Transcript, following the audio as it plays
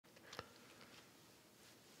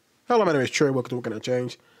Hello, my name is Trey. Welcome to What Can I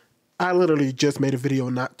Change? I literally just made a video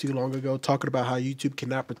not too long ago talking about how YouTube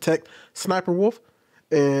cannot protect SSSniperWolf.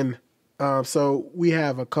 And so we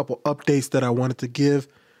have a couple updates that I wanted to give.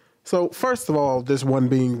 So first of all, this one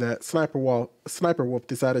being that SSSniperWolf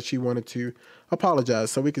decided she wanted to apologize,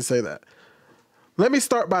 so we can say that. Let me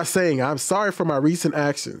start by saying I'm sorry for my recent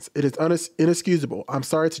actions. It is inexcusable. I'm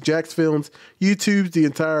sorry to Jax Films, YouTube, the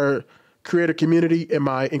entire creator community, and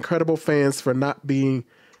my incredible fans for not being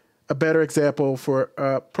a better example for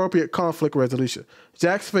appropriate conflict resolution.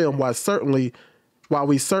 Jax Film, while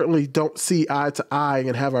we certainly don't see eye to eye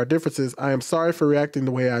and have our differences, I am sorry for reacting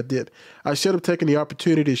the way I did. I should have taken the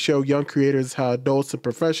opportunity to show young creators how adults and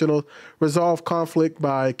professionals resolve conflict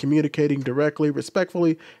by communicating directly,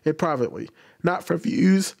 respectfully, and privately. Not for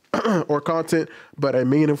views or content, but a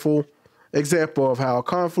meaningful example of how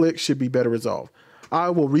conflict should be better resolved. I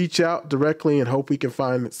will reach out directly and hope we can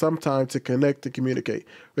find some time to connect and communicate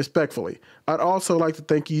respectfully. I'd also like to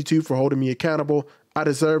thank YouTube for holding me accountable. I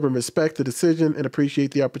deserve and respect the decision and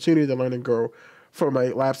appreciate the opportunity to learn and grow from my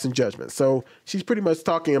lapse in judgment. So she's pretty much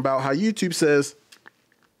talking about how YouTube says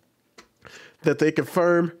that they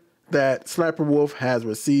confirm that SSSniperWolf has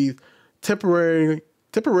received temporary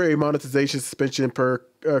monetization suspension per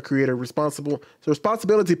creator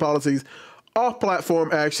responsibility policies, off-platform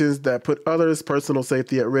actions that put others' personal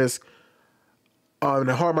safety at risk,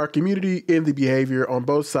 and harm our community, and the behavior on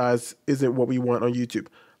both sides isn't what we want on YouTube.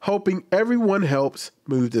 Hoping everyone helps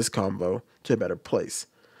move this convo to a better place.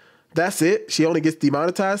 That's it? She only gets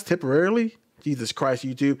demonetized temporarily? Jesus Christ,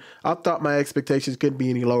 YouTube. I thought my expectations couldn't be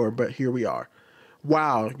any lower, but here we are.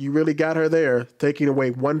 Wow, you really got her there, taking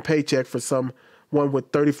away one paycheck for someone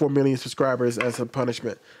with 34 million subscribers as a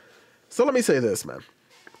punishment. So let me say this, man.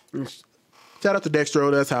 Shout out to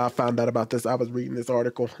Dextro. That's how I found out about this. I was reading this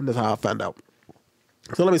article, and that's how I found out.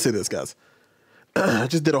 So let me say this, guys. I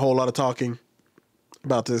just did a whole lot of talking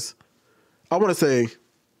about this. I want to say,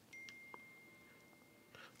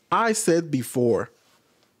 I said before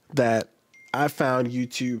that I found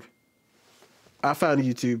YouTube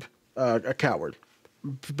a coward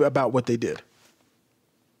about what they did.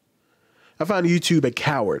 I found YouTube a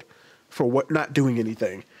coward for not doing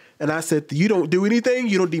anything. And I said, you don't do anything?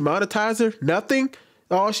 You don't demonetize her? Nothing?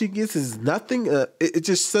 All she gets is nothing? It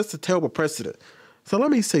just sets a terrible precedent. So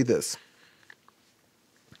let me say this.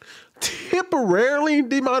 Temporarily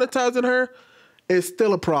demonetizing her is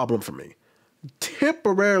still a problem for me.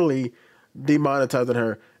 Temporarily demonetizing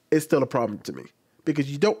her is still a problem to me.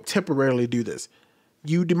 Because you don't temporarily do this.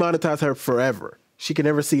 You demonetize her forever. She can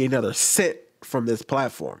never see another cent from this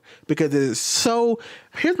platform. Because it is so...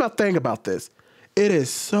 Here's my thing about this. It is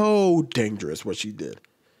so dangerous what she did.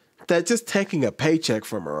 That just taking a paycheck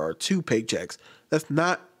from her or 2 paychecks, that's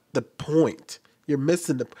not the point. You're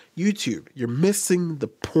missing the... YouTube, you're missing the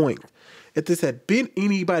point. If this had been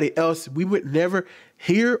anybody else, we would never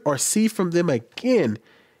hear or see from them again.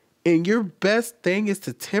 And your best thing is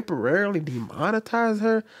to temporarily demonetize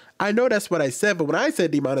her? I know that's what I said, but when I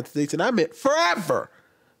said demonetization, I meant forever.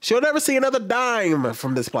 She'll never see another dime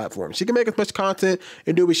from this platform. She can make as much content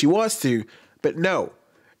and do what she wants to, but no.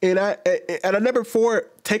 And I never for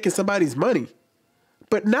taking somebody's money.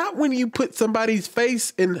 But not when you put somebody's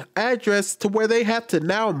face and address to where they have to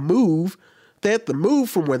now move. They have to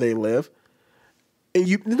move from where they live. And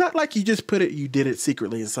it's not like you just you did it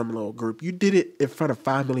secretly in some little group. You did it in front of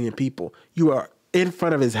 5 million people. You are in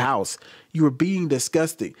front of his house. You are being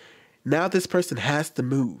disgusting. Now this person has to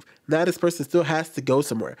move. Now this person still has to go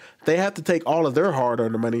somewhere. They have to take all of their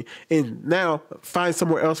hard-earned money and now find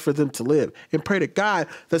somewhere else for them to live. And pray to God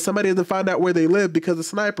that somebody doesn't find out where they live because of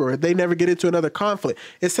Sniper. They never get into another conflict.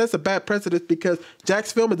 It sets a bad precedent because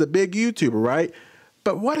Jax Film is a big YouTuber, right?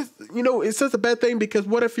 But what if, it sets a bad thing because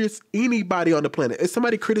what if it's anybody on the planet? If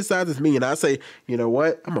somebody criticizes me and I say, you know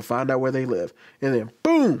what, I'm going to find out where they live. And then,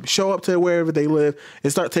 boom, show up to wherever they live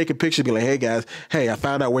and start taking pictures, be like, hey, guys, hey, I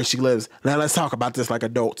found out where she lives. Now let's talk about this like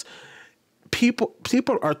adults. People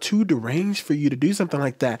are too deranged for you to do something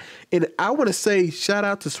like that. And I want to say shout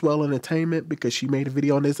out to Swell Entertainment because she made a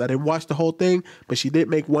video on this. I didn't watch the whole thing, but she did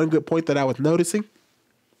make one good point that I was noticing.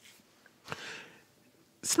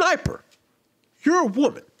 Sniper. You're a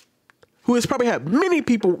woman who has probably had many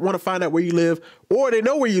people want to find out where you live or they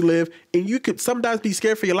know where you live and you could sometimes be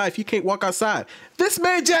scared for your life. You can't walk outside. This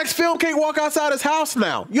man, Jax Film, can't walk outside his house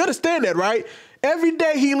now. You understand that, right? Every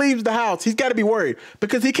day he leaves the house, he's got to be worried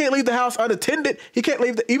because he can't leave the house unattended. He can't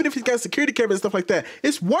leave, even if he's got security cameras and stuff like that.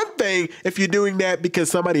 It's one thing if you're doing that because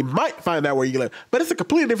somebody might find out where you live, but it's a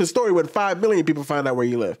completely different story when 5 million people find out where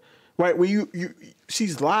you live. right? When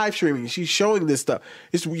she's live streaming, she's showing this stuff.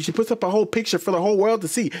 She puts up a whole picture for the whole world to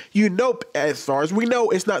see. You know, as far as we know,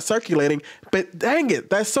 it's not circulating, but dang it,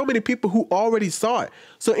 there's so many people who already saw it.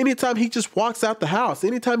 So anytime he just walks out the house,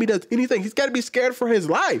 anytime he does anything, he's got to be scared for his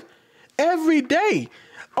life every day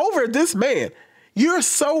over this man. You're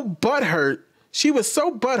so butthurt. She was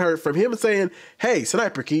so butthurt from him saying, hey,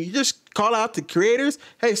 Sniper, can you just call out the creators?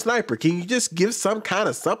 Hey, Sniper, can you just give some kind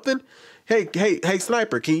of something? Hey,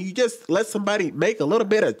 Sniper, can you just let somebody make a little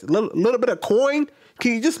bit of coin?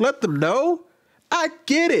 Can you just let them know? I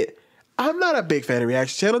get it. I'm not a big fan of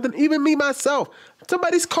reaction channel than even me myself.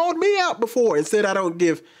 Somebody's called me out before and said I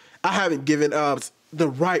haven't given the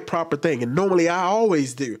right proper thing. And normally I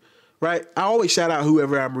always do, right? I always shout out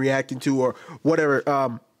whoever I'm reacting to or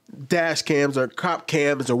whatever, dash cams or cop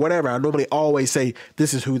cams or whatever. I normally always say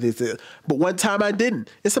this is who this is, but one time I didn't,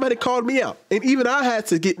 and somebody called me out, and even I had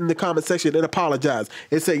to get in the comment section and apologize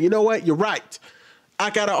and say, you know what, you're right, I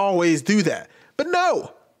gotta always do that. But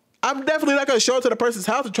no, I'm definitely not gonna show up to the person's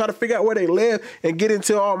house and try to figure out where they live and get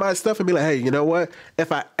into all my stuff and be like, hey, you know what,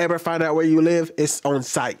 if I ever find out where you live, it's on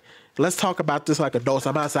site. Let's talk about this like adults.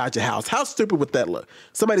 I'm outside your house. How stupid would that look?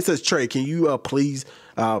 Somebody says, Trey, can you please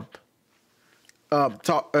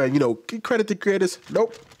credit the creators?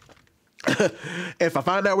 Nope. If I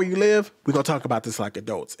find out where you live, we're going to talk about this like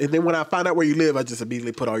adults. And then when I find out where you live, I just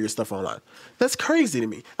immediately put all your stuff online. That's crazy to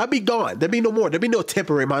me. I'd be gone. There'd be no more. There'd be no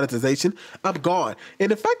temporary monetization. I'm gone.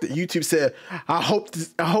 And the fact that YouTube said, I'm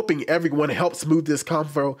hoping everyone helps move this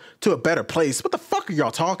convo to a better place. What the fuck are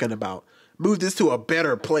y'all talking about? Move this to a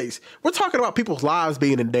better place. We're talking about people's lives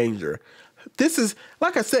being in danger. This is,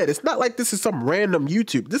 like I said, it's not like this is some random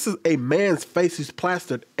YouTube. This is a man's face who's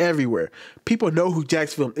plastered everywhere. People know who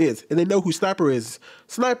Jack's film is, and they know who Sniper is.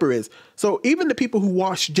 So even the people who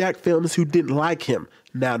watched Jack films who didn't like him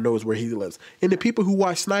now knows where he lives. And the people who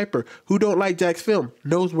watch Sniper who don't like Jack's film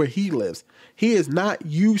knows where he lives. He is not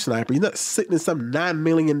you, Sniper. He's not sitting in some $9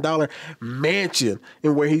 million mansion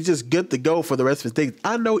and where he's just good to go for the rest of his days.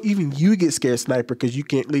 I know even you get scared, Sniper, because you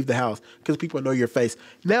can't leave the house because people know your face.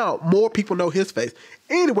 Now, more people know his face.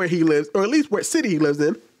 Anywhere he lives, or at least what city he lives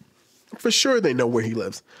in, for sure they know where he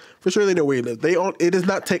lives. For sure they know where he lives. It does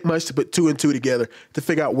not take much to put 2 and 2 together to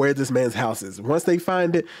figure out where this man's house is. Once they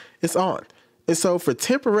find it, it's on. And so for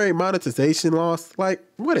temporary monetization loss, like,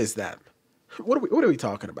 what is that? What are we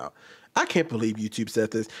talking about? I can't believe YouTube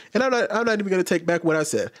said this. And I'm not even going to take back what I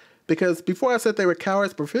said. Because before I said they were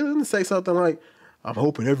cowards, but for them to say something like, I'm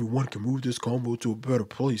hoping everyone can move this combo to a better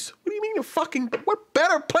place. What do you mean what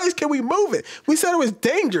better place can we move it? We said it was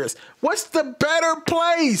dangerous. What's the better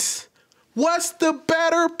place? What's the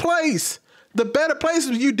better place? The better place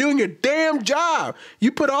is you doing your damn job.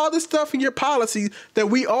 You put all this stuff in your policy that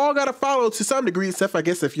we all got to follow to some degree, except I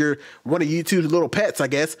guess if you're one of YouTube's little pets, I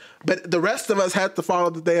guess. But the rest of us have to follow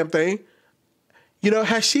the damn thing. You know,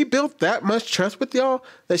 has she built that much trust with y'all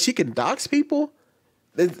that she can dox people?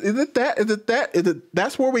 That's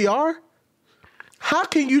where we are? How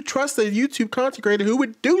can you trust a YouTube content creator who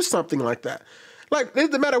would do something like that? Like, it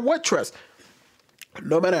doesn't matter what trust.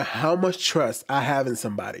 No matter how much trust I have in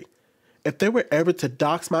somebody, if they were ever to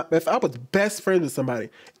dox if I was best friends with somebody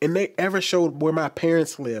and they ever showed where my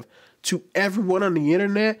parents live to everyone on the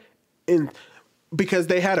internet and because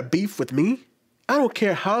they had a beef with me, I don't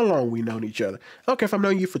care how long we've known each other. I don't care if I've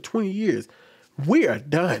known you for 20 years. We are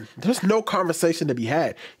done. There's no conversation to be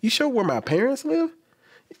had. You show where my parents live?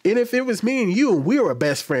 And if it was me and you and we were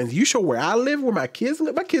best friends, you show where I live, where my kids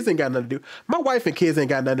live? My kids ain't got nothing to do. My wife and kids ain't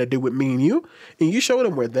got nothing to do with me and you. And you show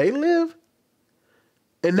them where they live?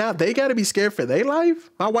 And now they got to be scared for their life?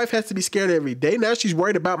 My wife has to be scared every day. Now she's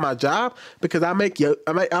worried about my job because I make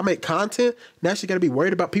content. Now she got to be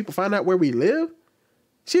worried about people finding out where we live?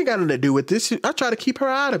 She ain't got nothing to do with this. I try to keep her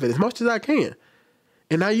out of it as much as I can.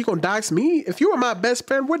 And now you gonna dox me? If you were my best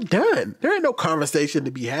friend, we're done. There ain't no conversation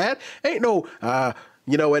to be had. Ain't no,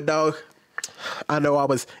 you know what, dog? I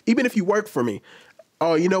know even if you work for me,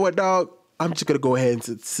 oh, you know what, dog? I'm just gonna go ahead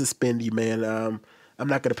and suspend you, man. I'm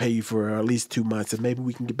not gonna pay you for at least 2 months and maybe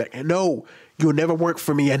we can get back. And no, you'll never work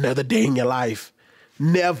for me another day in your life.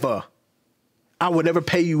 Never. I will never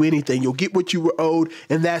pay you anything. You'll get what you were owed,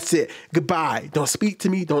 and that's it. Goodbye. Don't speak to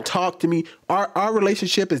me. Don't talk to me. Our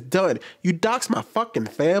relationship is done. You dox my fucking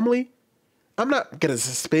family. I'm not going to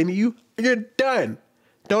suspend you. You're done.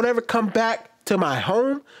 Don't ever come back to my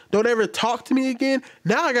home. Don't ever talk to me again.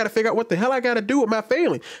 Now I got to figure out what the hell I got to do with my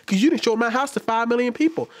family because you didn't show my house to 5 million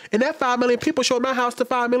people. And that 5 million people showed my house to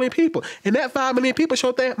 5 million people. And that 5 million people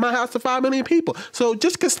showed my house to 5 million people. So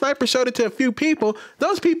just because Sniper showed it to a few people,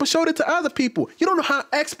 those people showed it to other people. You don't know how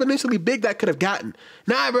exponentially big that could have gotten.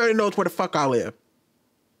 Now everybody knows where the fuck I live.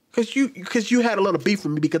 Because you had a little beef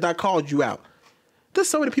with me because I called you out. There's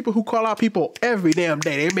so many people who call out people every damn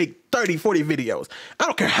day. They make 30, 40 videos. I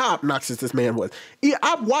don't care how obnoxious this man was. Yeah,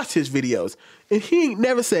 I've watched his videos, and he ain't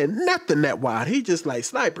never said nothing that wild. He just like,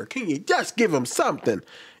 Sniper, can you just give him something?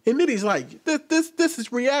 And then he's like, this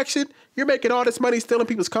is reaction. You're making all this money stealing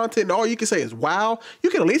people's content, and all you can say is, wow. You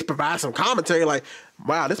can at least provide some commentary like,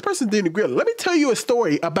 wow, this person didn't agree. Let me tell you a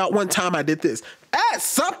story about one time I did this. Add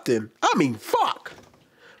something. I mean, fuck.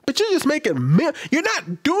 But you're just making, you're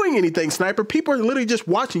not doing anything, Sniper. People are literally just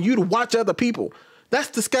watching you to watch other people. That's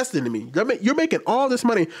disgusting to me. You're making all this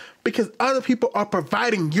money because other people are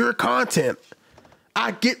providing your content.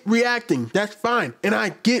 I get reacting. That's fine. And I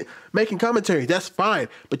get making commentary. That's fine.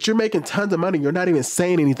 But you're making tons of money. You're not even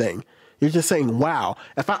saying anything. You're just saying, wow.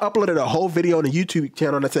 If I uploaded a whole video on a YouTube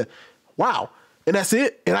channel and I said, wow, and that's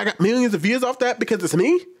it, and I got millions of views off that because it's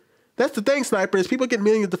me, that's the thing, Sniper, is people get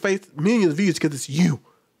millions of views because it's you.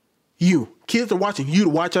 Kids are watching you to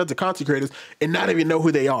watch other content creators and not even know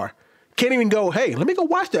who they are. Can't even go, hey, let me go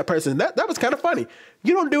watch that person. That was kind of funny.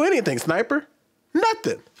 You don't do anything, Sniper.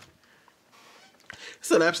 Nothing. It's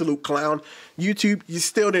an absolute clown. YouTube, you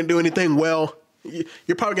still didn't do anything well.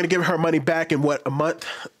 You're probably going to give her money back in, what, a month,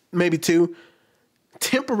 maybe 2.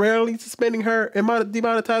 Temporarily suspending her and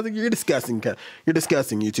demonetizing, you're disgusting. You're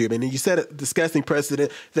disgusting, YouTube. And you set a disgusting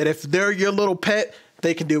precedent that if they're your little pet,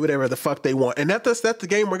 they can do whatever the fuck they want. And that's the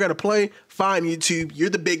game we're going to play. Fine, YouTube. You're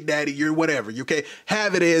the big daddy. You're whatever. You okay?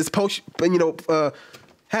 Have it as, post,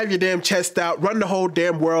 have your damn chest out. Run the whole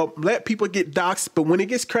damn world. Let people get doxxed. But when it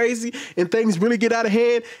gets crazy and things really get out of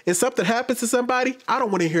hand and something happens to somebody, I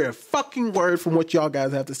don't want to hear a fucking word from what y'all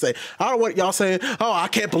guys have to say. I don't want y'all saying, oh, I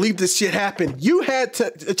can't believe this shit happened. You had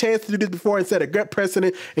a chance to do this before and set a gut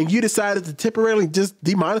precedent, and you decided to temporarily just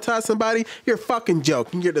demonetize somebody. You're a fucking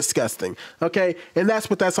joke and you're disgusting. Okay? And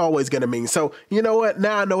that's always going to mean. So, you know what?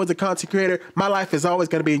 Now I know as a content creator, my life is always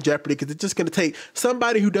going to be in jeopardy because it's just going to take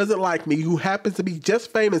somebody who doesn't like me, who happens to be just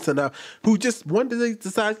famous enough, who just one day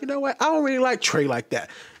decides, you know what, I don't really like Trey like that,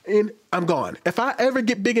 and I'm gone. If I ever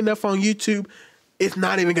get big enough on YouTube, it's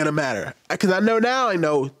not even gonna matter, because I know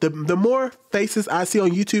the more faces I see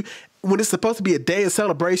on YouTube, when it's supposed to be a day of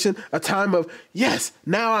celebration, a time of, yes,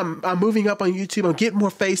 now I'm moving up on YouTube, I'm getting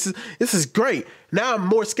more faces, this is great. Now I'm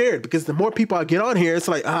more scared because the more people I get on here, it's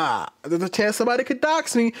like, there's a chance somebody could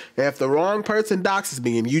dox me. If the wrong person doxes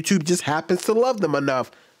me and YouTube just happens to love them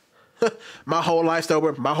enough, my whole life's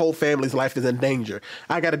over. My whole family's life is in danger.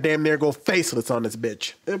 I gotta damn near go faceless on this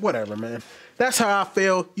bitch. Whatever, man. That's how I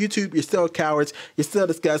feel. YouTube, you're still cowards. You're still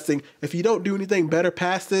disgusting. If you don't do anything better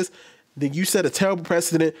past this, then you set a terrible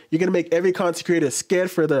precedent. You're gonna make every content creator scared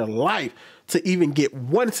for their life to even get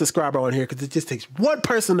one subscriber on here, because it just takes one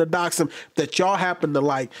person to dox them that y'all happen to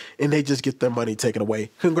like, and they just get their money taken away.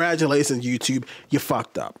 Congratulations, YouTube. You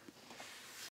fucked up.